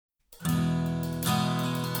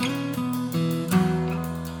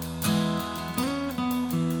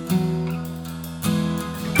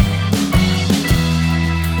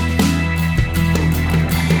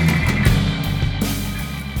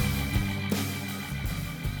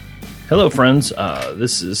Hello, friends.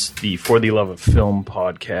 This is the For the Love of Film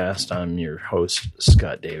podcast. I'm your host,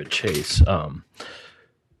 Scott David Chase.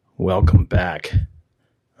 Welcome back.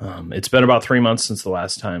 It's been about 3 months since the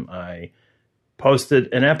last time I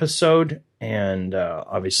posted an episode, and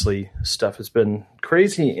obviously stuff has been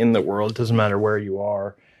crazy in the world. It doesn't matter where you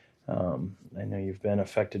are. I know you've been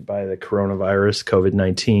affected by the coronavirus,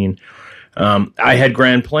 COVID-19. I had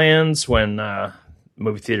grand plans when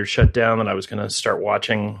movie theater shut down that I was going to start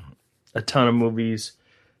watching a ton of movies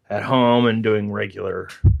at home and doing regular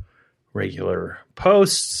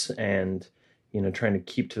posts and, trying to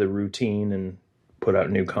keep to the routine and put out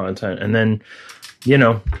new content. And then,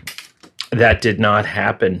 that did not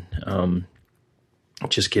happen.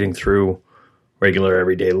 Just getting through regular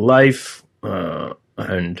everyday life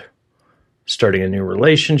and starting a new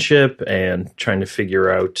relationship and trying to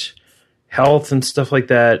figure out health and stuff like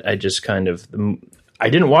that. I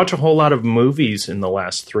didn't watch a whole lot of movies in the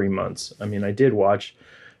last 3 months. I mean, I did watch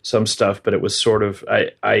some stuff, but it was sort of,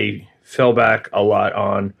 I fell back a lot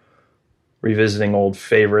on revisiting old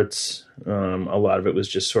favorites. A lot of it was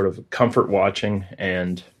just sort of comfort watching.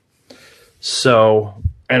 And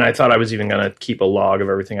I thought I was even going to keep a log of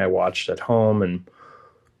everything I watched at home. And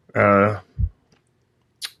I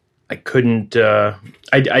couldn't,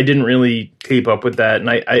 I didn't really keep up with that. And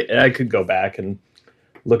I could go back and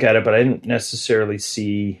look at it, but I didn't necessarily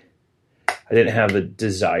I didn't have the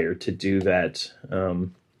desire to do that.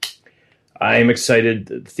 I'm excited.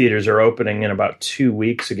 The theaters are opening in about 2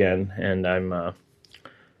 weeks again, and I'm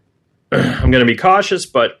going to be cautious,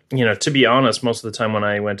 but, to be honest, most of the time when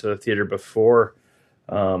I went to the theater before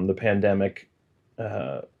the pandemic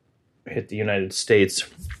hit the United States,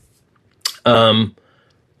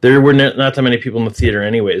 there were not that many people in the theater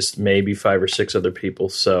anyways, maybe 5 or 6 other people,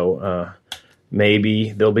 so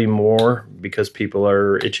maybe there'll be more because people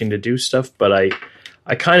are itching to do stuff, but I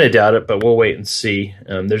kind of doubt it, but we'll wait and see.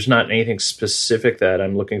 There's not anything specific that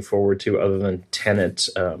I'm looking forward to other than Tenet,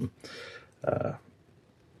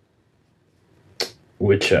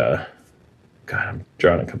 which, God, I'm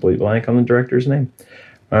drawing a complete blank on the director's name.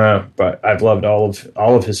 But I've loved all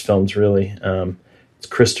of his films, really. It's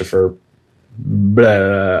Christopher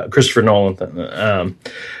Nolan.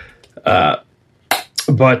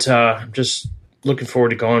 But just looking forward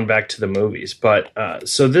to going back to the movies. But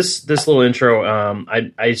so this little intro,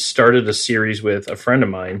 I started a series with a friend of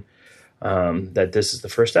mine that this is the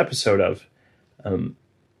first episode of.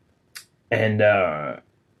 And I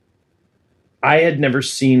had never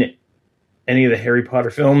seen any of the Harry Potter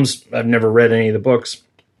films. I've never read any of the books.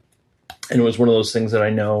 And it was one of those things that I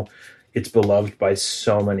know it's beloved by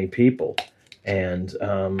so many people. And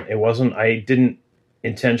I didn't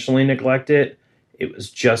intentionally neglect it. It was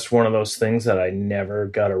just one of those things that I never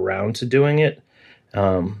got around to doing it.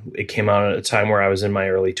 It came out at a time where I was in my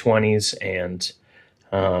early 20s, and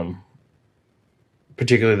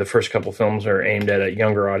particularly the first couple films are aimed at a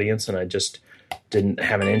younger audience, and I just didn't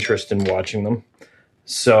have an interest in watching them.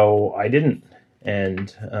 So I didn't.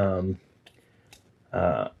 And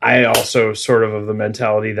I also sort of the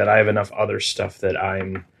mentality that I have enough other stuff that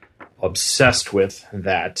I'm obsessed with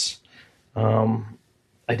that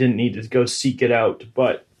I didn't need to go seek it out.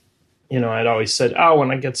 But, I'd always said,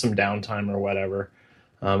 when I get some downtime or whatever,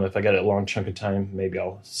 if I get a long chunk of time, maybe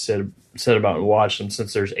I'll sit about and watch them,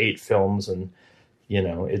 since there's 8 films and,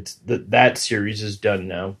 it's that series is done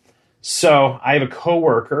now. So I have a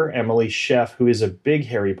coworker, Emily Sheff, who is a big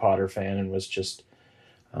Harry Potter fan and was just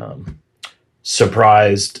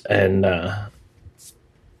surprised and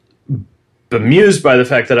bemused by the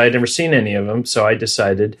fact that I'd never seen any of them. So I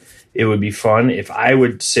decided it would be fun if I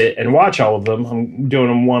would sit and watch all of them. I'm doing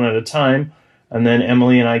them one at a time. And then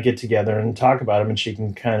Emily and I get together and talk about them, and she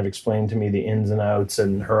can kind of explain to me the ins and outs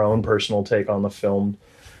and her own personal take on the film.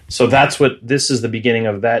 So this is the beginning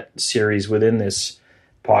of that series within this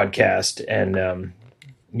podcast. And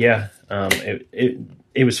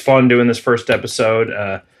it was fun doing this first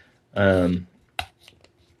episode. I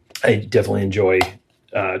definitely enjoy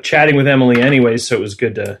chatting with Emily anyways, so it was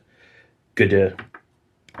good to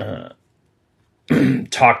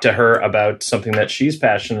talk to her about something that she's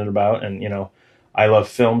passionate about. And, I love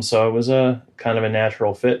film, so it was a kind of a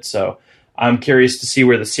natural fit. So I'm curious to see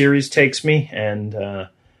where the series takes me, and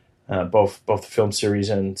both the film series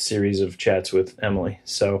and series of chats with Emily.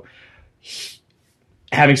 So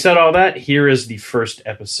having said all that, here is the first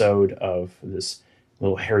episode of this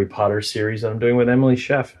little Harry Potter series that I'm doing with Emily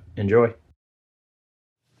Sheff. Enjoy.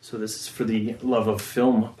 So this is for the Love of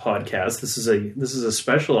Film podcast. This is a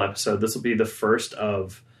special episode. This will be the first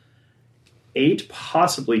of 8,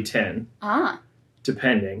 possibly 10,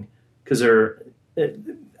 depending, because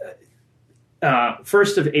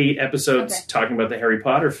first of 8 episodes talking about the Harry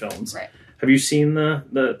Potter films. Right. Have you seen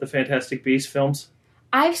the Fantastic Beasts films?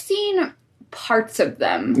 I've seen parts of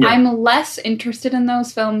them. Yeah. I'm less interested in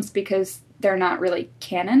those films because they're not really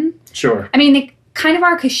canon. Sure. I mean, they kind of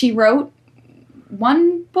are because she wrote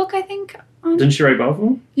one book, I think. Didn't she write both of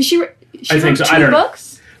them? She wrote think so. 2 I don't know.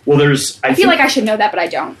 books? Well, I feel like I should know that, but I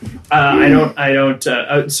don't. I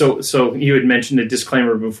don't. So you had mentioned a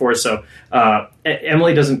disclaimer before. So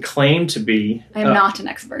Emily doesn't claim to be. I am not an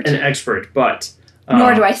expert. But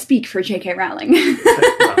nor do I speak for J.K. Rowling.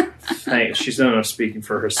 She's done enough speaking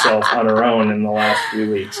for herself on her own in the last few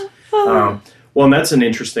weeks. Well, and that's an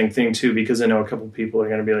interesting thing too, because I know a couple of people are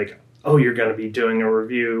going to be like, "Oh, you're going to be doing a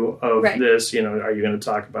review of this. You know, are you going to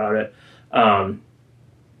talk about it?"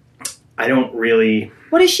 I don't really.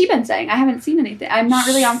 What has she been saying? I haven't seen anything. I'm not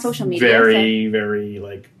really on social media. Very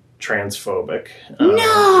like transphobic.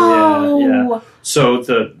 No. Yeah. So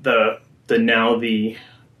the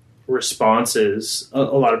responses, a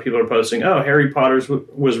lot of people are posting, "Oh, Harry Potter's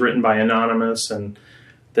was written by Anonymous," and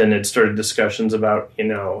then it started discussions about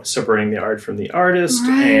separating the art from the artist.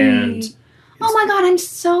 Right. And oh my God, I'm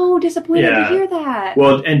so disappointed to hear that.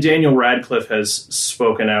 Well, and Daniel Radcliffe has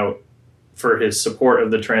spoken out for his support of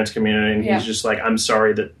the trans community, and he's just like, I'm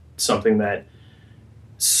sorry that something that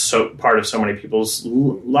part of so many people's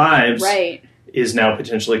lives is now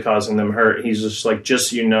potentially causing them hurt. He's just like, just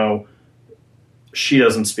so you know, she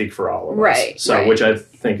doesn't speak for all of us. Which I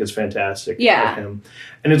think is fantastic of him.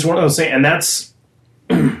 And it's one of those things, and that's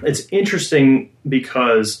it's interesting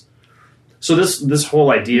because this whole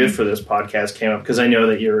idea for this podcast came up because I know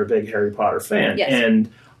that you're a big Harry Potter fan. Yes.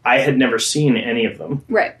 And I had never seen any of them.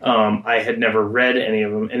 Right. I had never read any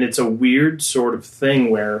of them. And it's a weird sort of thing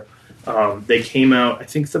where they came out, I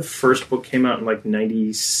think the first book came out in like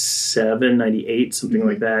 97, 98, something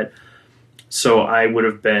like that. So I would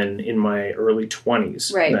have been in my early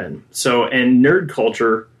 20s then. So, and nerd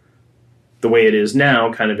culture, the way it is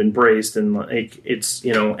now, kind of embraced and like it's,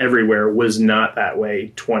 everywhere, was not that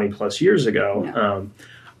way 20 plus years ago. No.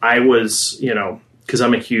 I was, because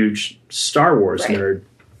I'm a huge Star Wars nerd.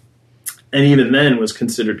 And even then was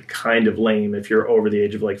considered kind of lame if you're over the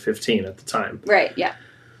age of like 15 at the time. Right, yeah.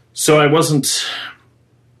 So I wasn't...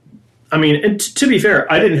 I mean, and to be fair,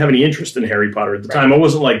 I didn't have any interest in Harry Potter at the time. I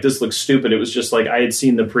wasn't like, this looks stupid. It was just like, I had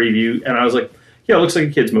seen the preview, and I was like, yeah, it looks like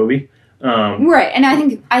a kid's movie. Right, and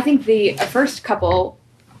I think the first couple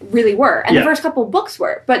really were, and the first couple books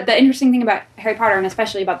were. But the interesting thing about Harry Potter, and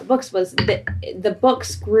especially about the books, was that the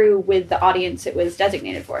books grew with the audience it was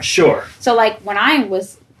designated for. Sure. So, like,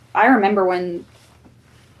 I remember when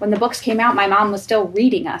the books came out, my mom was still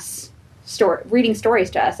reading reading stories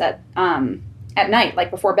to us at night,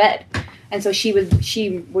 like before bed, and so she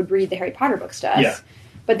would read the Harry Potter books to us. Yeah.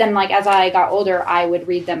 But then, like, as I got older, I would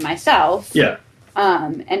read them myself. Yeah.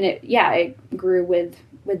 And it grew with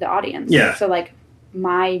the audience. Yeah. So, like,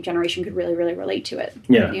 my generation could really, really relate to it.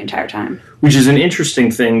 Yeah. The entire time. Which is an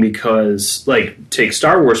interesting thing because, like, take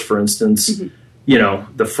Star Wars for instance. Mm-hmm.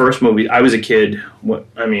 The first movie, I was a kid.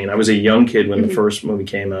 I was a young kid when the first movie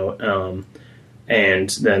came out. And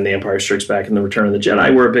then The Empire Strikes Back and The Return of the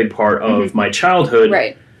Jedi were a big part of my childhood.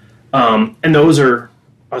 Right. And those are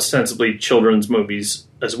ostensibly children's movies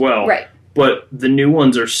as well. Right. But the new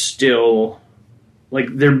ones are still, like,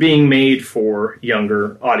 they're being made for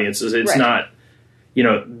younger audiences. It's not...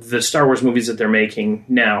 the Star Wars movies that they're making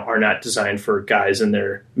now are not designed for guys in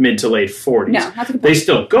their mid to late 40s. No, that's a good point. They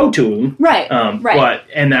still go to them. Right, right. But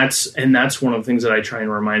that's one of the things that I try and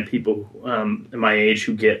remind people my age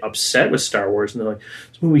who get upset with Star Wars, and they're like,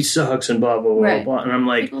 this movie sucks and blah, blah, blah, blah. And I'm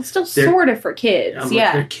like... Well, it's still sort of for kids,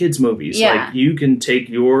 like, they're kids' movies. Yeah. Like, you can take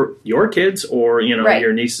your kids or,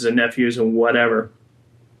 your nieces and nephews and whatever.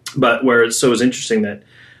 But so it was interesting that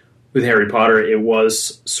with Harry Potter, it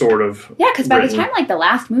was sort of... Yeah, because by the time, like, the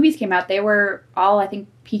last movies came out, they were all, I think,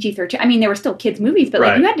 PG-13. I mean, they were still kids' movies, but,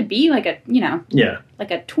 like, you had to be, like, a,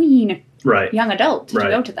 like a tween young adult to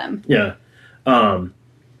go to them. Yeah.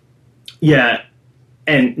 Yeah,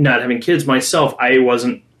 and not having kids myself, I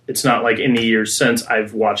wasn't... It's not like in the years since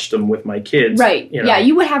I've watched them with my kids. Right. Yeah,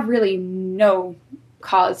 you would have really no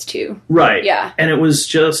cause to. Right. Yeah. And it was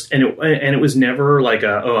just, and it was never like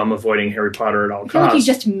I'm avoiding Harry Potter at all costs. I feel like you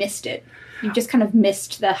just missed it. You just kind of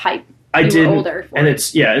missed the hype. I did. Older for and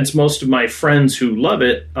it. It's most of my friends who love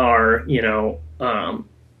it are,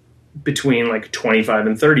 between like 25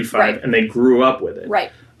 and 35 and they grew up with it.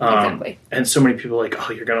 Right. Exactly. And so many people are like,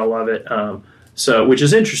 oh, you're going to love it. Which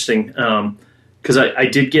is interesting. Because I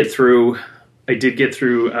did get through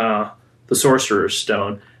the Sorcerer's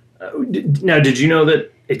Stone. Now, did you know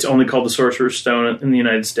that it's only called the Sorcerer's Stone in the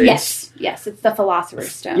United States. Yes, it's the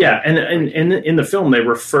Philosopher's Stone. Yeah, and in the film, they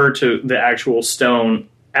refer to the actual stone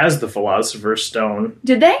as the Philosopher's Stone.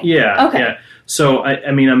 Did they? Yeah. Okay. Yeah. So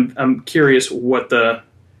I mean, I'm curious what the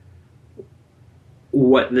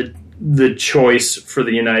choice for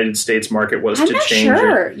the United States market was to change it. I'm not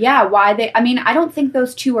sure. Yeah, why they? I mean, I don't think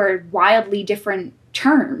those two are wildly different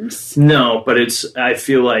terms. No, but I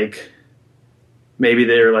feel like maybe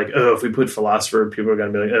they're like, oh, if we put philosopher, people are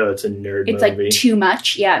going to be like, oh, it's a nerd movie. It's like too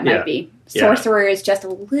much. Yeah, it might be. Sorcerer is just a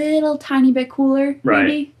little tiny bit cooler,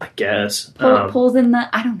 maybe. I guess. Pulls in the,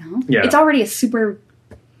 I don't know. Yeah. It's already a super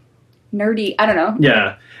nerdy, I don't know.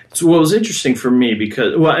 Yeah. So what was interesting for me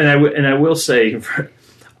because, well, and I will say,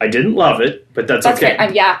 I didn't love it, but that's okay.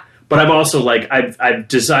 Fair. Yeah. But I've also I've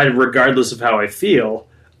decided, regardless of how I feel,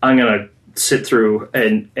 I'm gonna sit through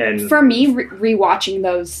and for me, rewatching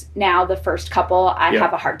those now, the first couple, I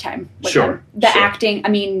have a hard time with them. The acting, I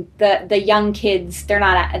mean, the young kids, they're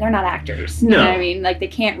not actors. No. You know what I mean? Like, they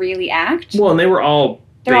can't really act. Well, and they were all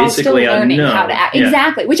basically all still learning how to act.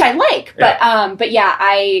 Exactly, which I like. But yeah,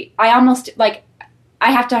 I almost like. I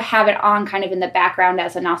have to have it on kind of in the background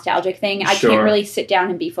as a nostalgic thing. I can't really sit down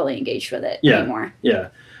and be fully engaged with it anymore. Yeah.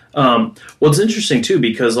 Well, it's interesting, too,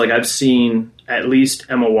 because I've seen at least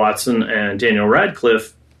Emma Watson and Daniel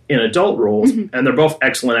Radcliffe in adult roles, and they're both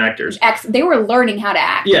excellent actors. They were learning how to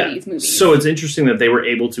act in these movies. So it's interesting that they were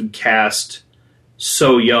able to cast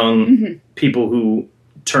so young people who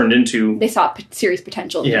turned into... They saw serious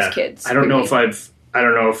potential in these kids. I don't know if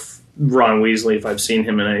Ron Weasley, if I've seen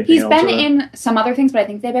him in anything else. He's been in some other things, but I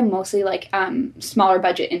think they've been mostly smaller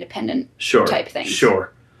budget independent type things.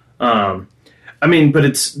 Sure. I mean,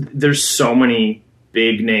 but there's so many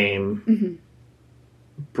big name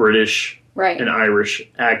British and Irish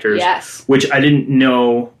actors, which I didn't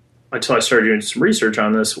know until I started doing some research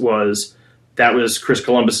on this, that was Chris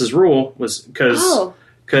Columbus's rule, was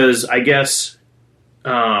because I guess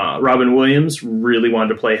Robin Williams really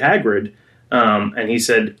wanted to play Hagrid. And he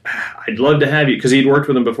said, I'd love to have you, because he'd worked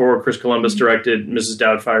with him before. Chris Columbus directed Mrs.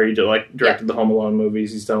 Doubtfire. He directed the Home Alone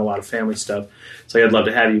movies. He's done a lot of family stuff. So I'd love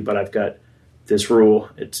to have you, but I've got this rule.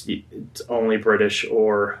 It's only British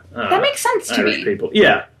or that makes sense to Irish me. people.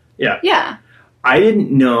 Yeah. I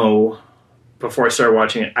didn't know, before I started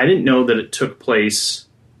watching it, I didn't know that it took place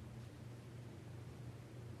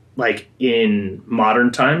in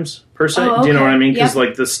modern times, per se. Oh, okay. Do you know what I mean? Because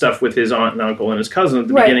the stuff with his aunt and uncle and his cousin at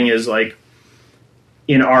the beginning is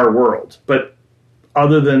in our world. But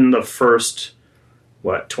other than the first,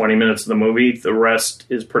 20 minutes of the movie, the rest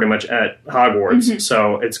is pretty much at Hogwarts.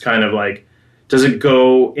 So it's kind of does it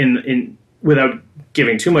go in without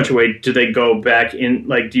giving too much away, do they go back in,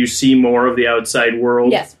 do you see more of the outside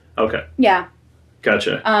world? Yes. Okay. Yeah.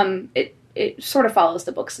 Gotcha. It sort of follows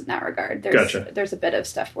the books in that regard. There's a bit of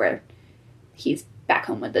stuff where he's back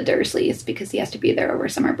home with the Dursleys because he has to be there over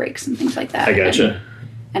summer breaks and things like that. I gotcha.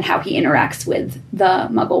 And how he interacts with the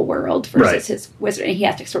Muggle world versus his wizard, and he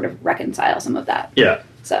has to sort of reconcile some of that. Yeah.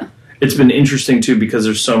 So it's been interesting too because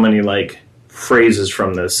there's so many phrases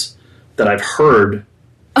from this that I've heard.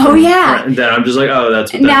 Oh yeah. That I'm just oh,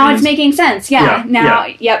 that's what that now means. It's making sense. Yeah.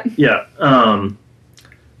 Yep. Yeah.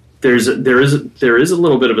 There is a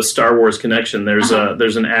little bit of a Star Wars connection. There's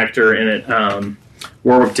an actor in it,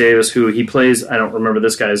 Warwick Davis, who he plays. I don't remember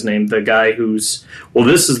this guy's name. The guy who's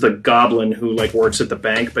this is the Goblin who works at the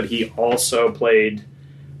bank, but he also played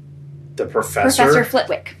the Professor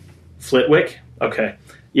Flitwick. Flitwick. Okay.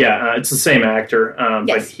 Yeah, it's the same actor.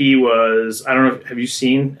 Yes. But he was. I don't know. Have you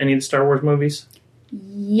seen any of the Star Wars movies?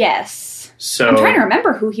 Yes. So I'm trying to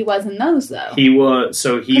remember who he was in those, though. He was.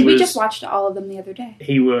 So he was. We just watched all of them the other day.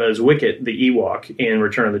 He was Wicket, the Ewok, in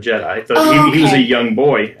Return of the Jedi. Okay. He was a young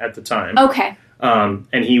boy at the time. Okay.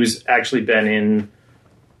 And he was actually been in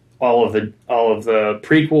all of the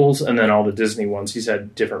prequels and then all the Disney ones. He's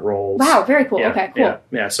had different roles. Wow, very cool. Yeah, okay, cool.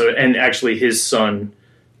 Yeah. So, and actually, his son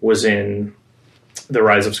was in The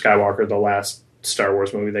Rise of Skywalker, the last Star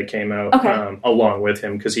Wars movie that came out, along with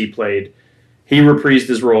him, because he reprised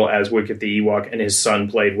his role as Wicket the Ewok, and his son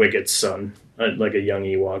played Wicket's son, like a young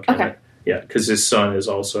Ewok. Okay. Yeah, because his son is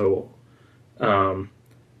also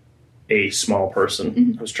a small person.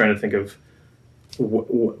 Mm-hmm. I was trying to think of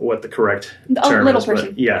what the correct term little is.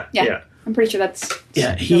 Person. Yeah. I'm pretty sure that's...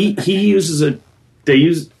 Yeah, he uses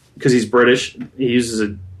because he's British,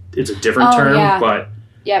 it's a different term, but...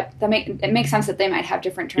 Yeah, it makes sense that they might have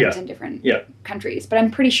different terms in different countries, but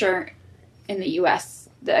I'm pretty sure in the U.S.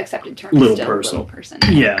 the accepted term is still little person.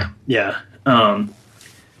 Yeah. I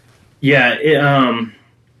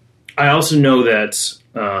also know that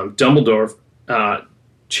Dumbledore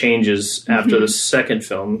changes after the second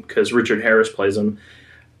film because Richard Harris plays him.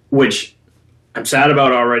 which I'm sad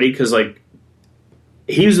about already because, like,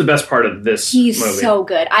 he was the best part of this movie. He's so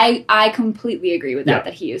good. I completely agree with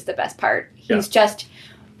that he is the best part. He's just...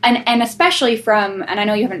 And especially from, and I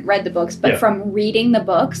know you haven't read the books, but from reading the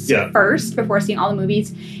books first before seeing all the movies,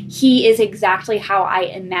 he is exactly how I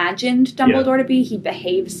imagined Dumbledore to be. He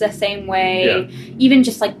behaves the same way. Even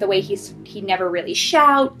just like the way he never really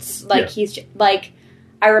shouts. Like he's like,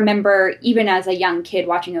 I remember even as a young kid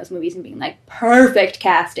watching those movies and being like, perfect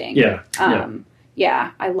casting. Yeah,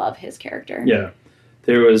 I love his character. Yeah.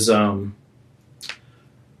 There was, the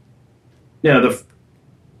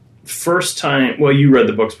first time, well, you read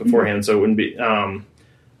the books beforehand, so it wouldn't be, and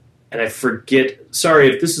I forget, sorry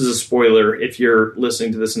if this is a spoiler, if you're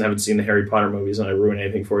listening to this and haven't seen the Harry Potter movies and I ruin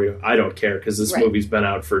anything for you, I don't care, because this movie's been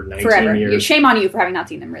out for 19 years. Shame on you for having not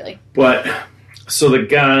seen them, really. But, so the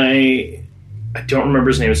guy, I don't remember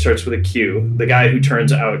his name, it starts with a Q, the guy who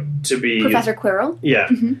turns out to be... Professor Quirrell? Yeah.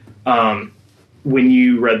 When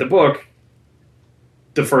you read the book,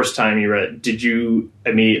 the first time you read it, did you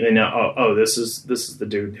immediately know, oh, this is the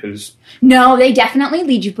dude who's... No, they definitely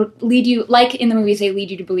lead you, like in the movies, they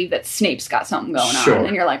lead you to believe that Snape's got something going on.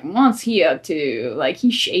 And you're like, what's he up to? Like,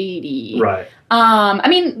 he's shady. Right. I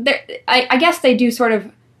mean, I guess they do sort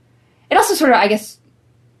of... It also sort of, I guess,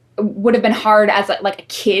 would have been hard as like a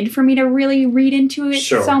kid for me to really read into it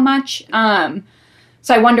so much.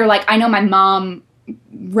 So I wonder, like, I know my mom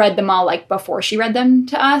read them all like before she read them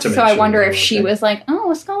to us, so I wonder if she was like, oh,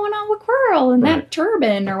 what's going on with Quirrell and that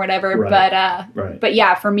turban or whatever. But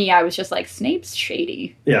yeah, for me, I was just like, Snape's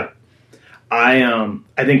shady. Yeah. I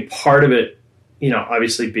think part of it,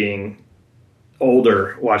 obviously being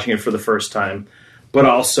older, watching it for the first time, but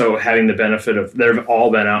also having the benefit of, they've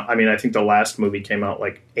all been out. I mean, I think the last movie came out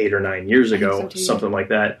like 8 or 9 years ago, something like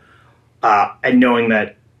that. And knowing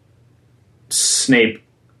that Snape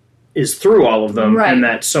is through all of them, and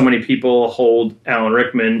that so many people hold Alan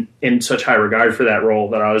Rickman in such high regard for that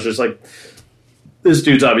role, that I was just like, this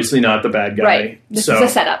dude's obviously not the bad guy. Right. This is a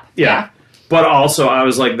setup. Yeah. But also, I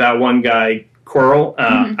was like, that one guy, Quirrell,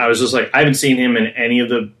 I was just like, I haven't seen him in any of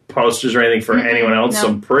the posters or anything for anyone else, so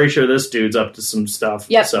I'm pretty sure this dude's up to some stuff.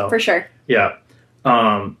 Yep, for sure. Yeah.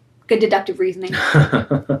 Good deductive reasoning.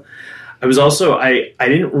 I was also, I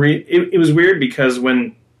didn't read, it was weird because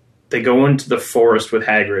when they go into the forest with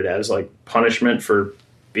Hagrid as, like, punishment for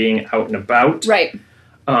being out and about. Right.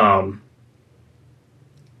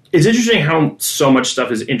 It's interesting how so much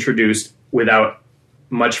stuff is introduced without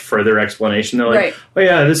much further explanation. They're like, oh,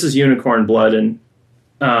 yeah, this is unicorn blood, and,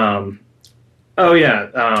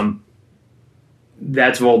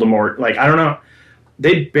 that's Voldemort. Like, I don't know.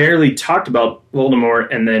 They barely talked about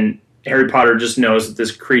Voldemort, and then Harry Potter just knows that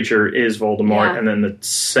this creature is Voldemort, and then the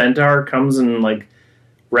centaur comes and, like,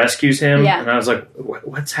 rescues him, and I was like,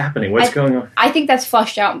 what's happening? What's going on? I think that's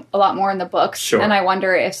fleshed out a lot more in the books, and I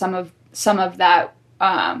wonder if some of that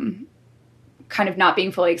kind of not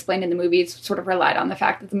being fully explained in the movies sort of relied on the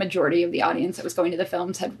fact that the majority of the audience that was going to the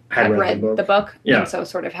films had read the book, and so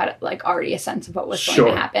sort of had like already a sense of what was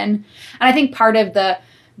going to happen. And I think part of the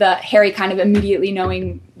Harry kind of immediately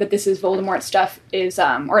knowing that this is Voldemort stuff is,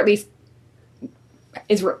 or at least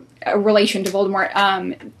is a relation to Voldemort,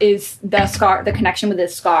 is the scar, the connection with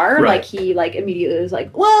his scar. Like, he, like, immediately was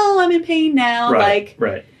like, well, I'm in pain now.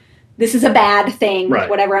 This is a bad thing,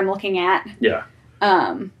 whatever I'm looking at. Yeah.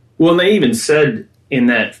 Well, and they even said in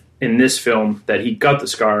this film that he got the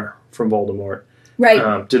scar from Voldemort.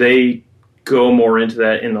 Right. Do they go more into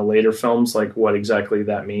that in the later films, like what exactly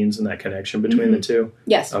that means and that connection between the two?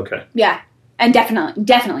 Yes. Okay. Yeah. And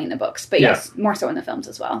definitely in the books, but yes, more so in the films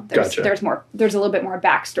as well. There's a little bit more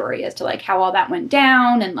backstory as to like how all that went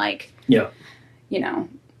down and like,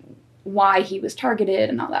 why he was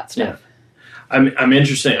targeted and all that stuff. Yeah. I'm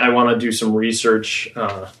interested. I want to do some research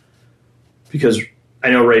because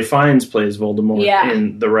I know Ralph Fiennes plays Voldemort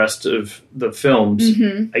in the rest of the films.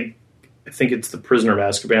 I think it's the Prisoner of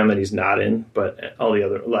Azkaban that he's not in, but all the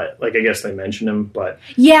other, like I guess they mention him, but...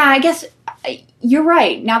 Yeah, I guess you're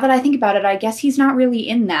right. Now that I think about it, I guess he's not really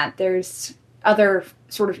in that. There's other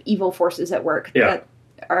sort of evil forces at work that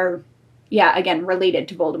are, again, related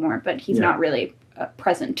to Voldemort, but he's not really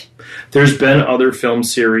present. There's been other film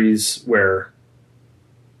series where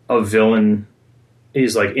a villain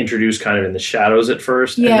is like introduced kind of in the shadows at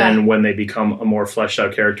first, and then when they become a more fleshed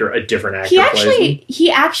out character, a different actor plays them. He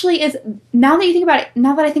actually is. Now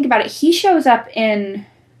that I think about it, he shows up in,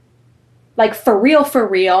 like, for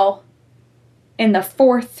real, in the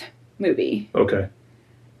 4th movie. Okay.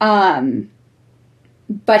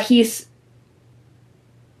 But he's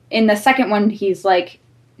in the 2nd one. He's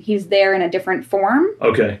there in a different form.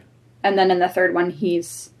 Okay. And then in the 3rd one,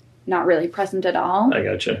 he's not really present at all. I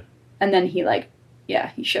gotcha. And then he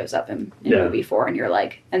shows up in movie 4, and you're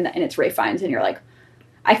like, and it's Ralph Fiennes, and you're like,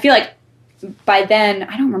 I feel like by then,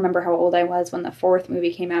 I don't remember how old I was when the 4th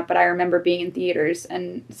movie came out, but I remember being in theaters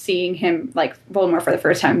and seeing him, like, Voldemort for the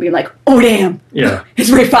first time and being like, oh, damn. Yeah. It's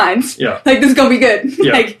Ralph Fiennes. Yeah. Like, this is going to be good.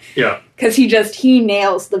 Yeah. Like, yeah. Because he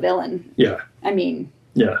nails the villain. Yeah. I mean.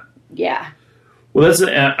 Yeah. Yeah. Well,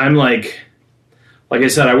 I'm like I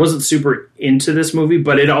said, I wasn't super into this movie,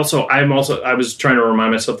 but I was trying to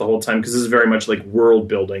remind myself the whole time, because this is very much like world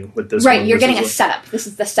building with this. Right, one. you're this getting a setup. This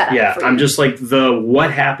is the setup. Yeah, for I'm you. just like, what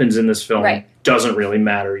happens in this film doesn't really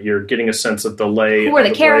matter. You're getting a sense of the lay. Who are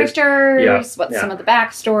the characters? Yeah. What's some of the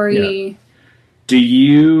backstory? Yeah. Do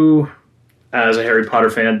you, as a Harry Potter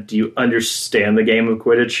fan, do you understand the game of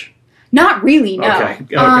Quidditch? Not really, no. Okay.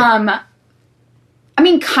 I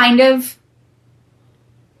mean, kind of.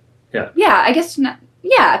 Yeah. Yeah, I guess not.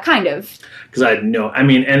 Yeah, kind of. Because and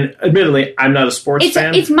admittedly, I'm not a sports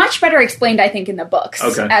fan. It's much better explained, I think, in the books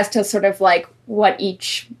as to sort of like what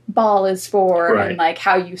each ball is for and like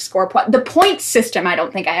how you score points. The point system, I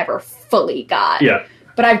don't think I ever fully got. Yeah.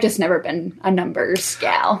 But I've just never been a numbers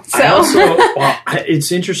gal. So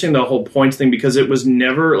it's interesting, the whole points thing, because it was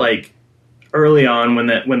never like early on when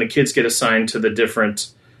the kids get assigned to the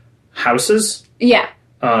different houses. Yeah.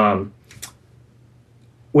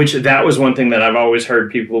 Which that was one thing that I've always heard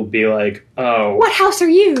people be like, "Oh, what house are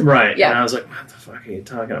you?" Right. Yeah. And I was like, "What the fuck are you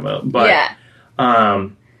talking about?" But yeah.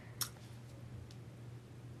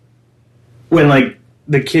 When like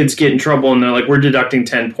the kids get in trouble and they're like, "We're deducting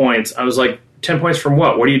 10 points," I was like, 10 points from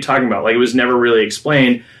what? What are you talking about? Like, it was never really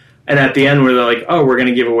explained. And at the end, where they're like, "Oh, we're going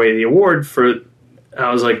to give away the award for," I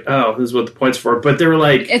was like, "Oh, this is what the points for." But they were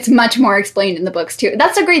like, it's much more explained in the books too.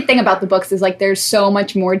 That's a great thing about the books, is like there's so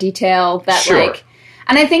much more detail that like.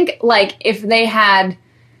 And I think, like, if they had,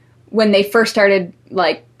 when they first started,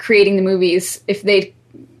 like, creating the movies, if they'd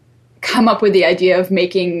come up with the idea of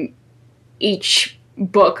making each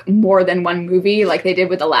book more than one movie, like they did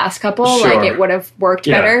with the last couple, like, it would have worked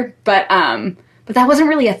better. But that wasn't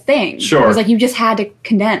really a thing. Sure. It was like you just had to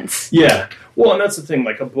condense. Yeah. Well, and that's the thing,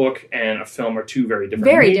 like, a book and a film are two very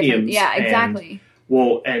different mediums. Different, yeah, exactly.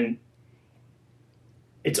 And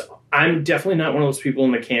I'm definitely not one of those people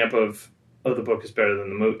in the camp of the book is better than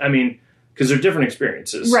the movie. I mean, because they're different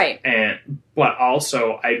experiences. Right. But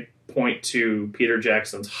also, I point to Peter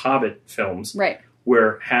Jackson's Hobbit films. Right.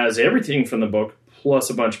 Where it has everything from the book plus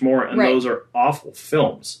a bunch more, and those are awful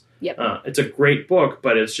films. Yep. It's a great book,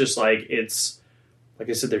 but it's just like, like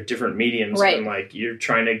I said, they're different mediums. Right. And like, you're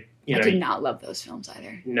trying to, I did not love those films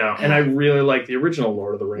either. No. And I really like the original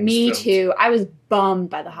Lord of the Rings Me films. too. I was bummed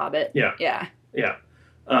by The Hobbit. Yeah. Yeah. Yeah.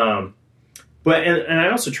 But I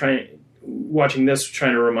also watching this,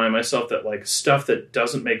 trying to remind myself that, like, stuff that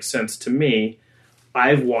doesn't make sense to me,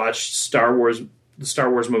 I've watched the Star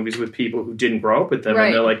Wars movies with people who didn't grow up with them,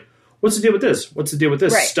 and they're like, "What's the deal with this? What's the deal with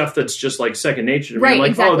this?" Stuff that's just like second nature to me. I'm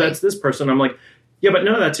like, "Oh, that's this person." I'm like, "Yeah, but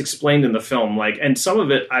none of that's explained in the film." Like, and some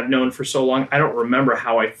of it I've known for so long, I don't remember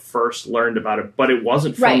how I first learned about it, but it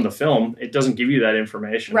wasn't from the film. It doesn't give you that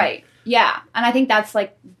information. Right. Yeah, and I think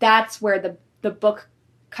that's where the book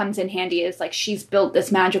comes in handy, is like she's built this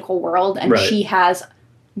magical world, and she has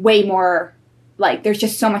way more, like, there's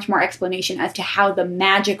just so much more explanation as to how the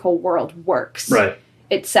magical world works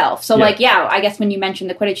itself. So I guess when you mentioned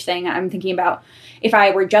the Quidditch thing, I'm thinking about, if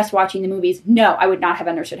I were just watching the movies, no, I would not have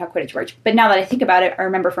understood how Quidditch worked. But now that I think about it, I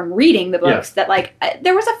remember from reading the books that, like,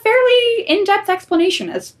 there was a fairly in-depth explanation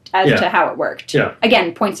as to how it worked. Yeah.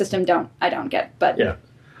 Again, point system I don't get, but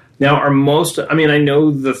now I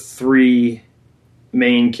know the 3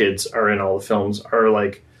 main kids are in all the films. Are,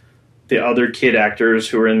 like, the other kid actors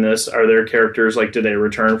who are in this, are their characters, like, do they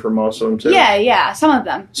return for most of them too? Yeah, some of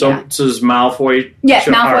them. So is Malfoy? Yes,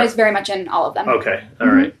 Malfoy is very much in all of them. Okay, all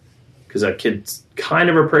right. Because that kid's kind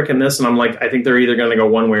of a prick in this, and I'm like, I think they're either going to go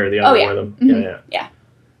one way or the other with him. Mm-hmm.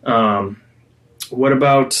 Yeah. What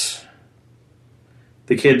about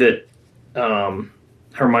the kid that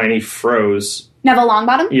Hermione froze? Neville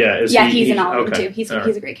Longbottom? Yeah, he's in all of them too. He's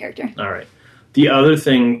a great character. All right. The other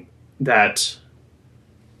thing that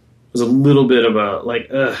was a little bit of a, like,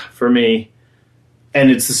 for me, and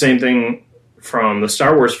it's the same thing from the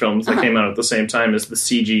Star Wars films that came out at the same time, is the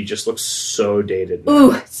CG just looks so dated now.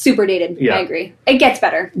 Ooh, super dated. Yeah. I agree. It gets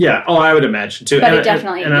better. Yeah. Oh, I would imagine too. But it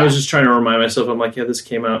definitely. And I was just trying to remind myself. I'm like, this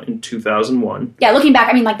came out in 2001. Yeah, looking back,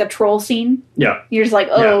 I mean, like the troll scene. Yeah. You're just like,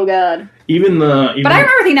 oh god. But I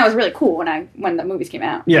remember thinking that was really cool when the movies came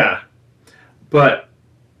out. Yeah. But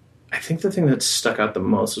I think the thing that stuck out the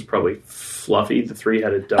most was probably Fluffy, the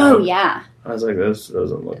 3-headed dog. Oh yeah. I was like, this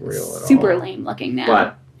doesn't look real at all. Super lame looking now.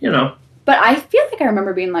 But But I feel like I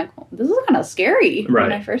remember being like, well, this is kind of scary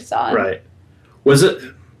when I first saw it. Right. Was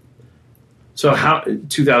it... So how...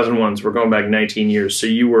 2001s, we're going back 19 years, so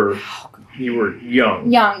you were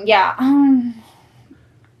young. Young, yeah.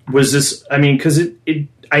 Was this... I mean, because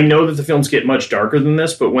I know that the films get much darker than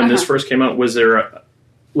this, but when this first came out, was there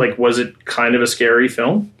was it kind of a scary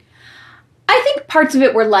film? I think parts of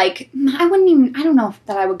it were like, I don't know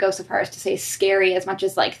that I would go so far as to say scary as much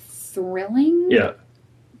as like thrilling. Yeah.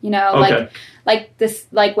 You know, okay. like this,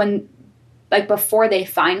 like when, like before they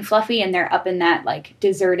find Fluffy and they're up in that like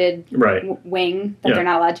deserted wing that they're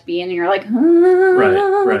not allowed to be in, and you're like,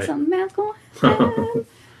 right. Something bad's going on.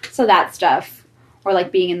 So that stuff, or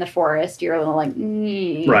like being in the forest, you're a little like,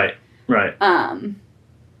 right.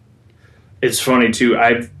 It's funny too.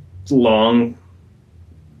 I've long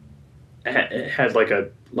had like a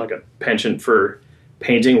penchant for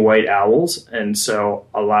painting white owls, and so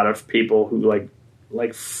a lot of people who like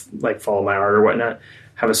follow my art or whatnot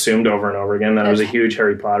have assumed over and over again that I was a huge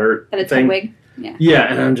Harry Potter that it's thing. A wig. Yeah,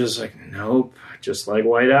 and I'm just like, nope, just like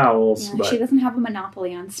white owls. Yeah, but she doesn't have a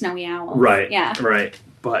monopoly on snowy owls. Right. Yeah. Right.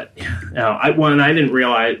 But I didn't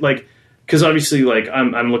realize, like, because obviously, like,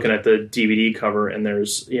 I'm looking at the DVD cover and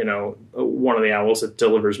there's, you know, one of the owls that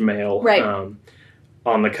delivers mail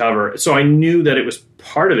on the cover. So I knew that it was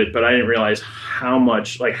part of it, but I didn't realize how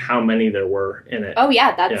many there were in it. Oh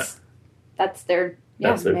yeah, that's their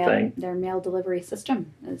thing. Their mail delivery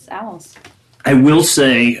system is owls. I will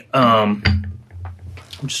say, I'm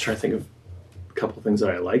just trying to think of a couple of things that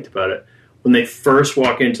I liked about it. When they first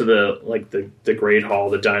walk into the great hall,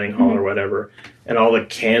 the dining hall or whatever, and all the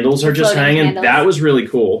candles are just hanging, candles. That was really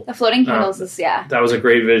cool. The floating candles that was a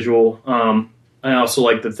great visual. I also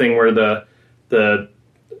like the thing where the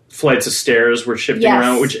flights of stairs were shifting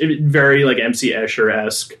around, which very like MC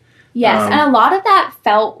Escher-esque. Yes, and a lot of that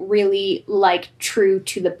felt really, like, true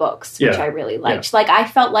to the books, which I really liked. Yeah. Like, I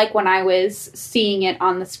felt like when I was seeing it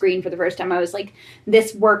on the screen for the first time, I was like,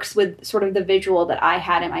 this works with sort of the visual that I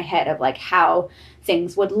had in my head of, like, how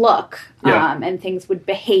things would look and things would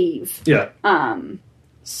behave. Yeah.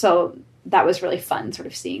 So that was really fun, sort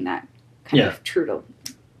of seeing that kind of true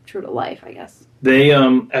to life, I guess. They,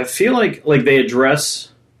 I feel like they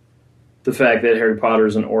address the fact that Harry Potter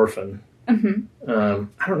is an orphan. Mm-hmm.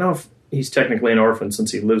 I don't know if he's technically an orphan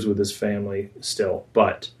since he lives with his family still,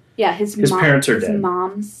 but his parents are dead. His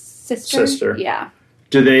mom's sister. Yeah.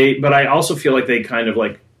 But I also feel like they kind of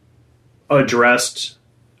like addressed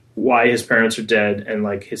why his parents are dead and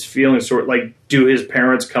like his feelings do his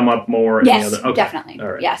parents come up more? Yes, definitely.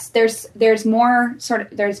 All right. Yes. There's more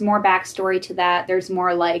backstory to that. There's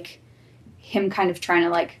more like him kind of trying to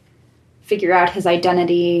like figure out his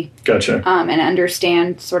identity. Gotcha. And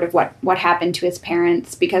understand sort of what happened to his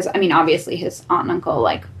parents, because I mean obviously his aunt and uncle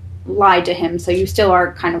like lied to him, so you still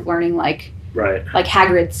are kind of learning like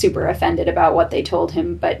Hagrid's super offended about what they told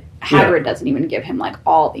him, but Hagrid doesn't even give him like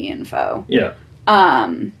all the info. Yeah.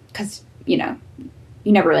 Because you know,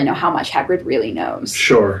 you never really know how much Hagrid really knows.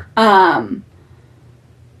 Sure. But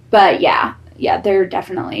they're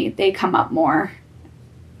definitely, they come up more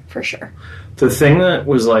for sure. The thing that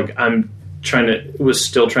was like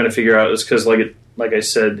still trying to figure out is because like I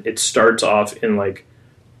said, it starts off in like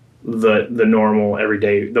the normal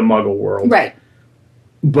everyday, the Muggle world, right?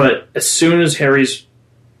 But as soon as Harry's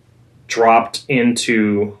dropped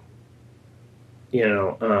into,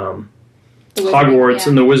 Hogwarts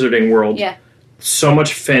and the Wizarding world, so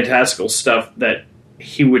much fantastical stuff that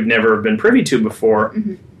he would never have been privy to before,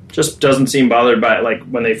 just doesn't seem bothered by it. Like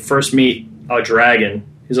when they first meet a dragon.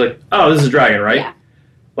 He's like, oh, this is a dragon, right? Yeah.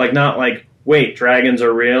 Like, not like, wait, dragons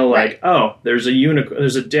are real? Like, oh, there's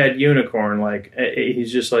a dead unicorn. Like,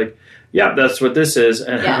 he's just like, yeah, that's what this is.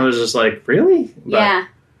 And I was just like, really? But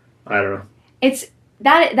I don't know. It's,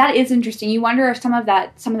 that is interesting. You wonder if some of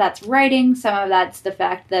that's writing, some of that's the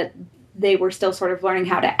fact that they were still sort of learning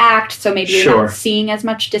how to act, so maybe you're not seeing as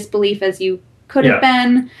much disbelief as you could have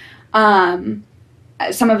been.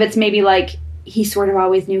 Some of it's maybe like, he sort of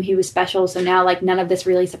always knew he was special, so now like none of this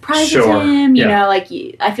really surprises him. You know, like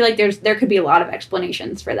I feel like there could be a lot of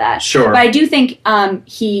explanations for that. Sure, but I do think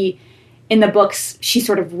he in the books she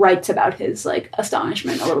sort of writes about his like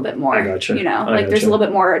astonishment a little bit more. I gotcha. You know, like there's a little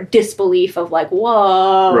bit more disbelief of like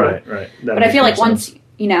whoa, right. But I feel like once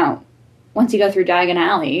you go through Diagon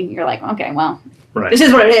Alley, you're like, okay, well, this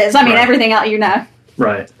is what it is. I mean, everything else,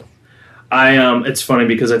 right. It's funny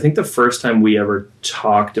because I think the first time we ever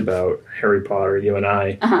talked about Harry Potter, you and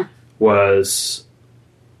I, was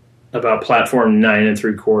about platform 9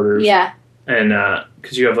 3/4. Yeah. And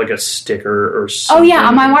because you have like a sticker or something. Oh yeah,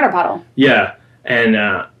 on my water bottle. Yeah, and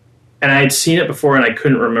and I had seen it before, and I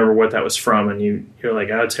couldn't remember what that was from. And you're like,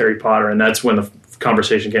 oh, it's Harry Potter, and that's when the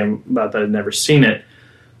conversation came about that I'd never seen it.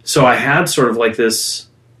 So I had sort of like this.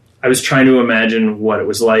 I was trying to imagine what it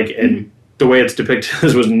was like, and the way it's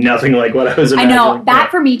depicted was nothing like what I was imagining. I know that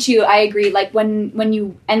for me too. I agree. Like when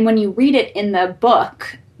you read it in the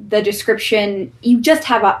book, the description, you just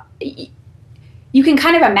have you can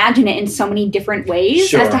kind of imagine it in so many different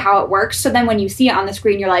ways as to how it works. So then when you see it on the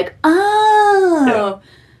screen, you're like, oh,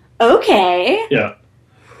 okay. Yeah.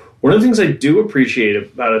 One of the things I do appreciate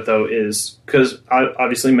about it, though, is because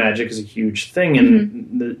obviously magic is a huge thing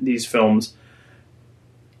in these films,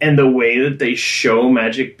 and the way that they show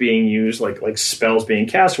magic being used, like spells being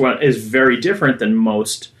cast, is very different than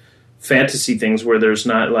most fantasy things where there's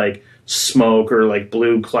not like smoke or like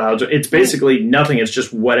blue clouds. It's basically nothing. It's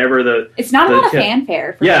just whatever It's not a lot of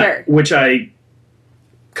fanfare, for sure. Which I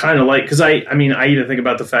kind of like, because I mean, I even think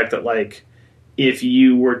about the fact that, like, if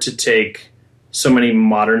you were to take so many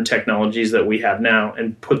modern technologies that we have now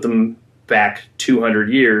and put them back 200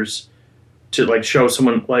 years to, like, show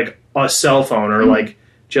someone, like, a cell phone or, like,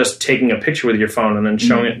 just taking a picture with your phone and then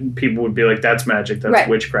showing it, people would be like, that's magic, that's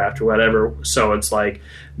witchcraft or whatever. So it's, like,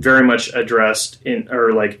 very much addressed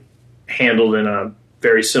or, like, handled in a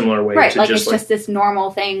very similar way. Right, to like just, it's just this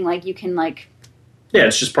normal thing, like you can like... Yeah,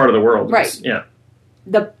 it's just part of the world. Right. Yeah.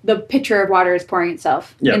 The pitcher of water is pouring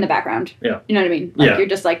itself in the background. Yeah. You know what I mean? Like you're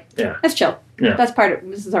just like, that's chill. Yeah. That's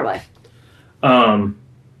this is our life.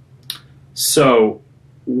 So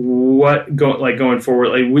going forward,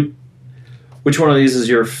 like which one of these is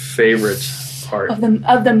your favorite part? Of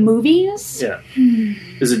the movies? Yeah.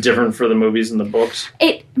 Is it different for the movies and the books?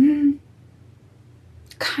 It...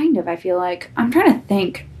 kind of, I feel like. I'm trying to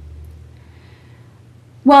think.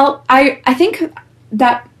 Well, I think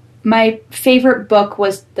that my favorite book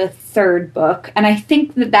was the third book, and I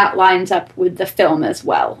think that lines up with the film as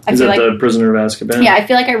well. Is that The Prisoner of Azkaban? Yeah, I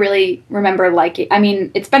feel like I really remember liking... I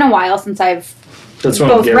mean, it's been a while since I've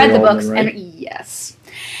both read the books. Right? And yes.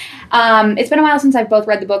 It's been a while since I've both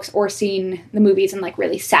read the books or seen the movies and, like,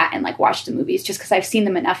 really sat and, like, watched the movies, just because I've seen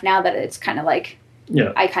them enough now that it's kind of like...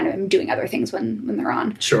 Yeah. I kind of am doing other things when they're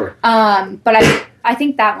on. Sure. But I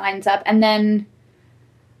think that lines up. And then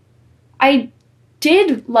I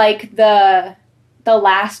did like the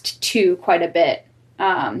last two quite a bit,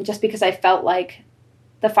 just because I felt like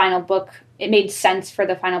the final book, it made sense for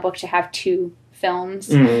the final book to have two films.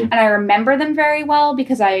 And I remember them very well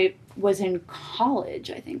because I was in college,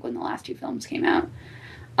 I think, when the last two films came out.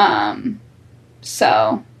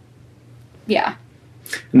 So, yeah.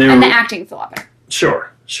 And the acting's a lot better.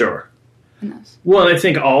 Sure. Well, I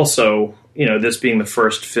think also, this being the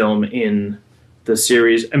first film in the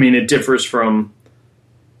series, I mean, it differs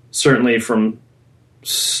certainly from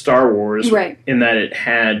Star Wars, right, in that it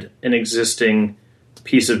had an existing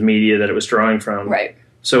piece of media that it was drawing from. Right.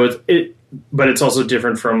 So but it's also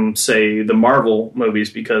different from, say, the Marvel movies,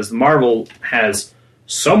 because the Marvel has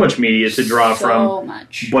so much media to draw from. So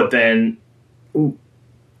much. But then...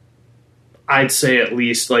 I'd say at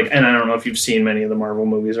least, like, and I don't know if you've seen many of the Marvel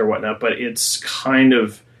movies or whatnot, but it's kind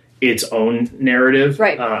of its own narrative,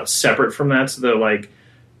 right, separate from that. So that, like,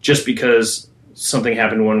 just because something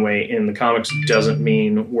happened one way in the comics doesn't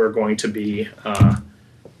mean we're going to be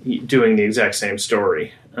doing the exact same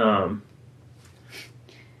story. Ryan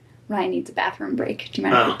needs a bathroom break. Do you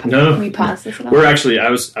mind? No. Can we pause this at all? We're actually, I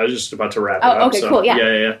was just about to wrap it up. Oh, okay, cool.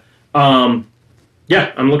 Yeah.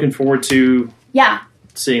 Yeah. I'm looking forward to. Yeah.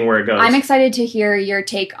 Seeing where it goes. I'm excited to hear your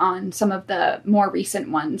take on some of the more recent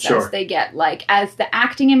ones as they get, like, as the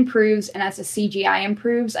acting improves and as the CGI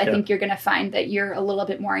improves, I think you're going to find that you're a little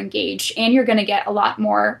bit more engaged and you're going to get a lot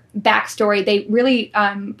more backstory. They really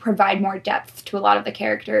provide more depth to a lot of the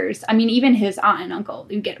characters. I mean, even his aunt and uncle,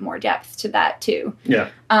 you get more depth to that too. Yeah.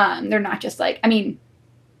 They're not just like, I mean,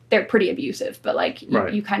 they're pretty abusive, but like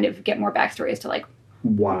you kind of get more backstory as to like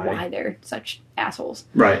why they're such assholes.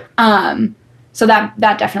 Right. So that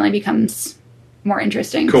definitely becomes more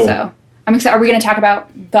interesting. Cool. So I'm excited. Are we going to talk about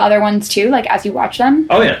the other ones too, like as you watch them?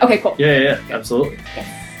 Oh, yeah. Okay, cool. Yeah, absolutely.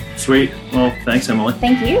 Yes. Sweet. Well, thanks, Emily.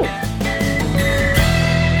 Thank you.